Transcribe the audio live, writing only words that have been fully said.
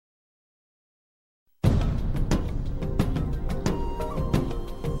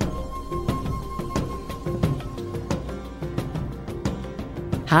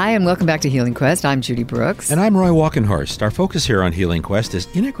Hi, and welcome back to Healing Quest. I'm Judy Brooks. And I'm Roy Walkenhorst. Our focus here on Healing Quest is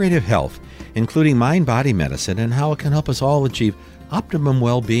integrative health, including mind-body medicine and how it can help us all achieve optimum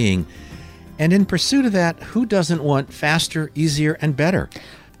well-being. And in pursuit of that, who doesn't want faster, easier, and better?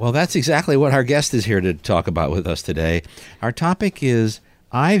 Well, that's exactly what our guest is here to talk about with us today. Our topic is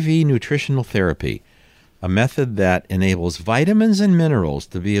IV nutritional therapy, a method that enables vitamins and minerals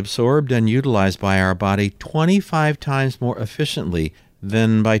to be absorbed and utilized by our body 25 times more efficiently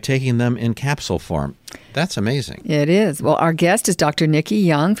than by taking them in capsule form. That's amazing. It is. Well, our guest is Dr. Nikki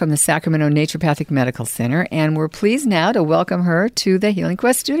Young from the Sacramento Naturopathic Medical Center, and we're pleased now to welcome her to the Healing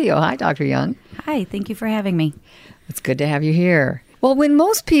Quest studio. Hi, Dr. Young. Hi, thank you for having me. It's good to have you here. Well, when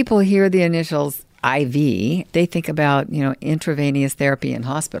most people hear the initials IV, they think about, intravenous therapy in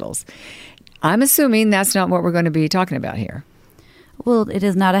hospitals. I'm assuming that's not what we're going to be talking about here. Well, it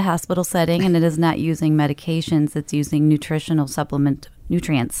is not a hospital setting, and it is not using medications. It's using nutritional supplement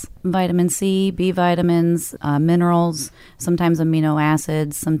nutrients, vitamin C, B vitamins, minerals, sometimes amino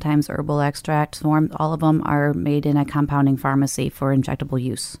acids, sometimes herbal extracts. All of them are made in a compounding pharmacy for injectable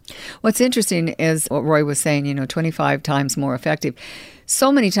use. What's interesting is what Roy was saying, 25 times more effective.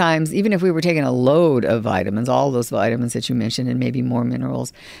 So many times, even if we were taking a load of vitamins, all those vitamins that you mentioned, and maybe more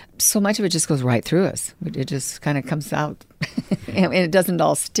minerals, so much of it just goes right through us. It just kind of comes out, and it doesn't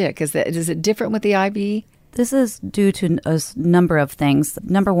all stick. Is it different with the IV? This is due to a number of things.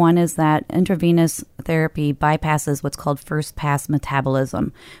 Number one is that intravenous therapy bypasses what's called first-pass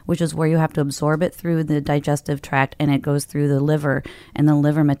metabolism, which is where you have to absorb it through the digestive tract and it goes through the liver, and the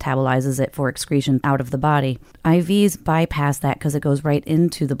liver metabolizes it for excretion out of the body. IVs bypass that because it goes right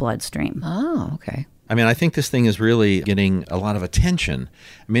into the bloodstream. Oh, okay. I think this thing is really getting a lot of attention.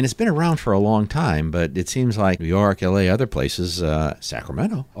 It's been around for a long time, but it seems like New York, LA, other places,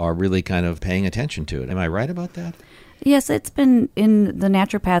 Sacramento, are really kind of paying attention to it. Am I right about that? Yes, it's been in the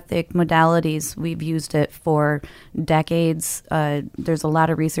naturopathic modalities. We've used it for decades. There's a lot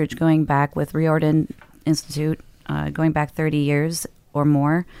of research going back with Riordan Institute, going back 30 years or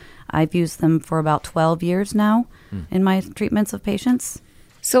more. I've used them for about 12 years now in my treatments of patients.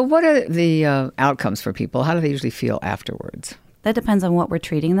 So what are the outcomes for people? How do they usually feel afterwards? That depends on what we're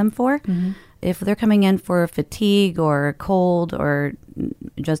treating them for. Mm-hmm. If they're coming in for fatigue or cold or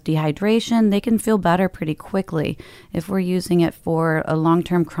just dehydration, they can feel better pretty quickly. If we're using it for a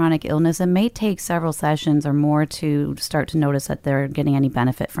long-term chronic illness, it may take several sessions or more to start to notice that they're getting any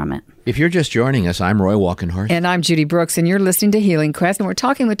benefit from it. If you're just joining us, I'm Roy Walkenhorst. And I'm Judy Brooks, and you're listening to Healing Quest. And we're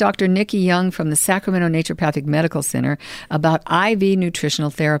talking with Dr. Nikki Young from the Sacramento Naturopathic Medical Center about IV nutritional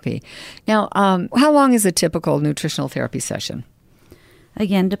therapy. Now, how long is a typical nutritional therapy session?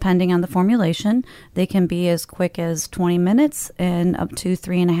 Again, depending on the formulation, they can be as quick as 20 minutes and up to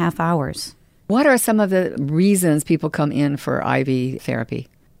 3.5 hours. What are some of the reasons people come in for IV therapy?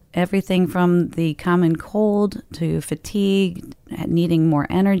 Everything from the common cold to fatigue, needing more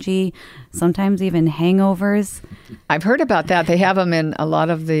energy, sometimes even hangovers. I've heard about that. They have them in a lot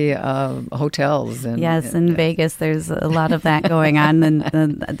of the hotels. Yes, in Vegas, there's a lot of that going on.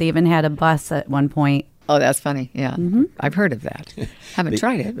 And they even had a bus at one point. Oh, that's funny. Yeah. Mm-hmm. I've heard of that. Haven't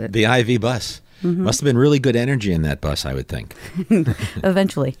tried it. But. The IV bus. Mm-hmm. Must have been really good energy in that bus, I would think.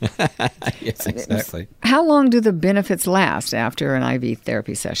 Eventually. Yes, exactly. How long do the benefits last after an IV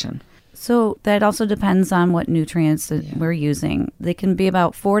therapy session? So that also depends on what nutrients we're using. They can be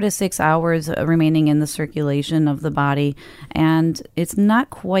about 4 to 6 hours remaining in the circulation of the body. And it's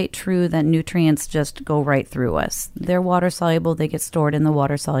not quite true that nutrients just go right through us. They're water soluble. They get stored in the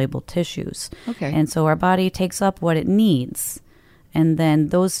water soluble tissues. Okay. And so our body takes up what it needs, and then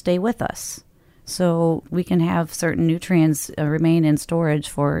those stay with us. So we can have certain nutrients remain in storage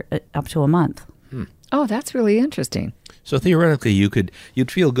for up to a month. Oh, that's really interesting. So theoretically,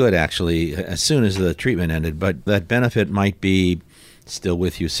 you'd feel good, actually, as soon as the treatment ended, but that benefit might be still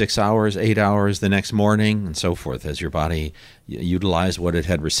with you 6 hours, 8 hours the next morning, and so forth, as your body utilized what it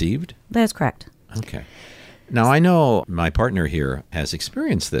had received? That's correct. Okay. Now, I know my partner here has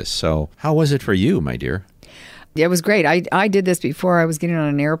experienced this, so how was it for you, my dear? Yeah, it was great. I did this before I was getting on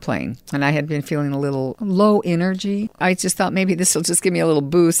an airplane, and I had been feeling a little low energy. I just thought maybe this will just give me a little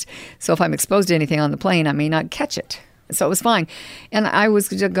boost, so if I'm exposed to anything on the plane, I may not catch it. So it was fine. And I was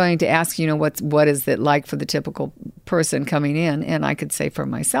just going to ask, what is it like for the typical person coming in? And I could say for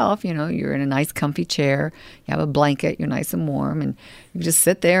myself, you're in a nice comfy chair, you have a blanket, you're nice and warm, and you just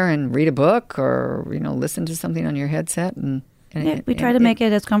sit there and read a book or, listen to something on your headset. We try to make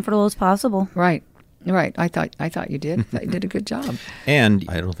it as comfortable as possible. Right. Right. I thought you did. I thought you did a good job. And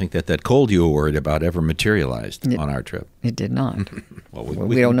I don't think that cold you were worried about ever materialized on our trip. It did not. Well,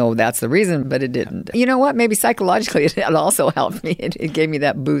 we don't know if that's the reason, but it didn't. You know what? Maybe psychologically it also helped me. It gave me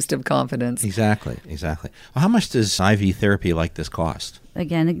that boost of confidence. Exactly. Well, how much does IV therapy like this cost?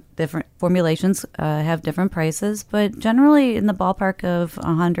 Again, different formulations have different prices, but generally in the ballpark of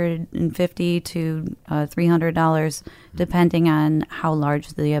 $150 to $300, depending on how large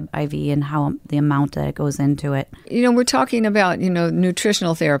the IV and how the amount that goes into it. You know, we're talking about,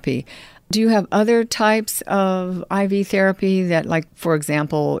 nutritional therapy. Do you have other types of IV therapy that, like, for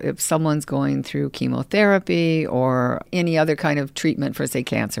example, if someone's going through chemotherapy or any other kind of treatment for, say,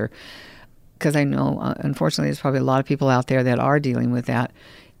 cancer? Because I know, unfortunately, there's probably a lot of people out there that are dealing with that.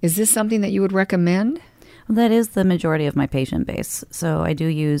 Is this something that you would recommend? Well, that is the majority of my patient base. So I do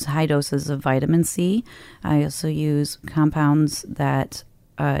use high doses of vitamin C. I also use compounds that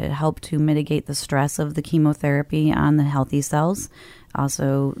help to mitigate the stress of the chemotherapy on the healthy cells.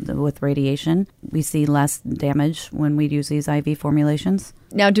 Also, with radiation, we see less damage when we use these IV formulations.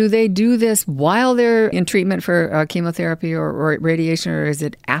 Now, do they do this while they're in treatment for chemotherapy or radiation, or is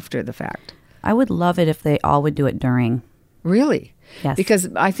it after the fact? I would love it if they all would do it during. Really? Yes. Because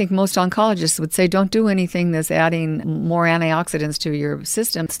I think most oncologists would say don't do anything that's adding more antioxidants to your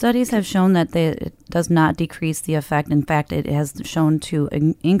system. Studies have shown that it does not decrease the effect. In fact, it has shown to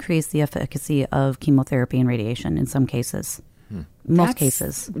increase the efficacy of chemotherapy and radiation in some cases. Most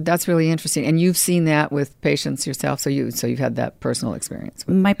cases. That's really interesting. And you've seen that with patients yourself, so you've had that personal experience.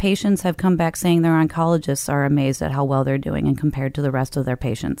 My patients have come back saying their oncologists are amazed at how well they're doing and compared to the rest of their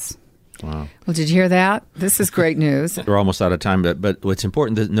patients. Wow. Well, did you hear that? This is great news. We're almost out of time, but it's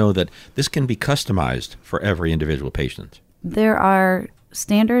important to know that this can be customized for every individual patient. There are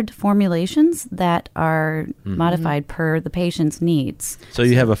standard formulations that are modified per the patient's needs. So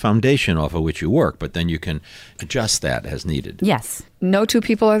you have a foundation off of which you work, but then you can adjust that as needed. Yes. No two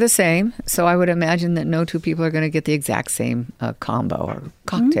people are the same, so I would imagine that no two people are going to get the exact same combo or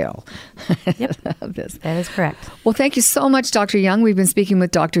cocktail of this. That is correct. Well, thank you so much, Dr. Young. We've been speaking with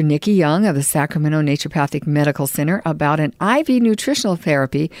Dr. Nikki Young of the Sacramento Naturopathic Medical Center about an IV nutritional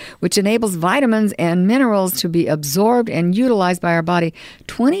therapy which enables vitamins and minerals to be absorbed and utilized by our body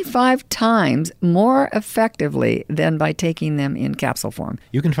 25 times more effectively than by taking them in capsule form.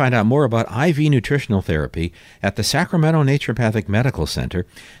 You can find out more about IV nutritional therapy at the Sacramento Naturopathic Medical Center.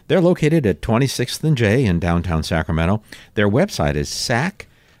 They're located at 26th and J in downtown Sacramento. Their website is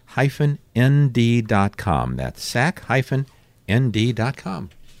sac-nd.com. That's sac-nd.com.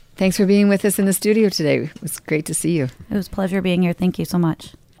 Thanks for being with us in the studio today. It was great to see you. It was a pleasure being here. Thank you so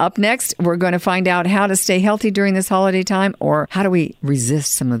much. Up next, we're going to find out how to stay healthy during this holiday time, or how do we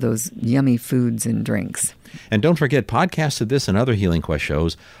resist some of those yummy foods and drinks. And don't forget, podcasts of this and other Healing Quest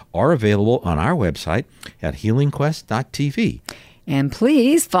shows are available on our website at healingquest.tv. And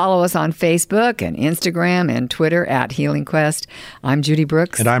please follow us on Facebook and Instagram and Twitter at Healing Quest. I'm Judy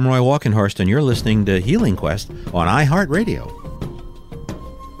Brooks. And I'm Roy Walkenhorst, and you're listening to Healing Quest on iHeartRadio.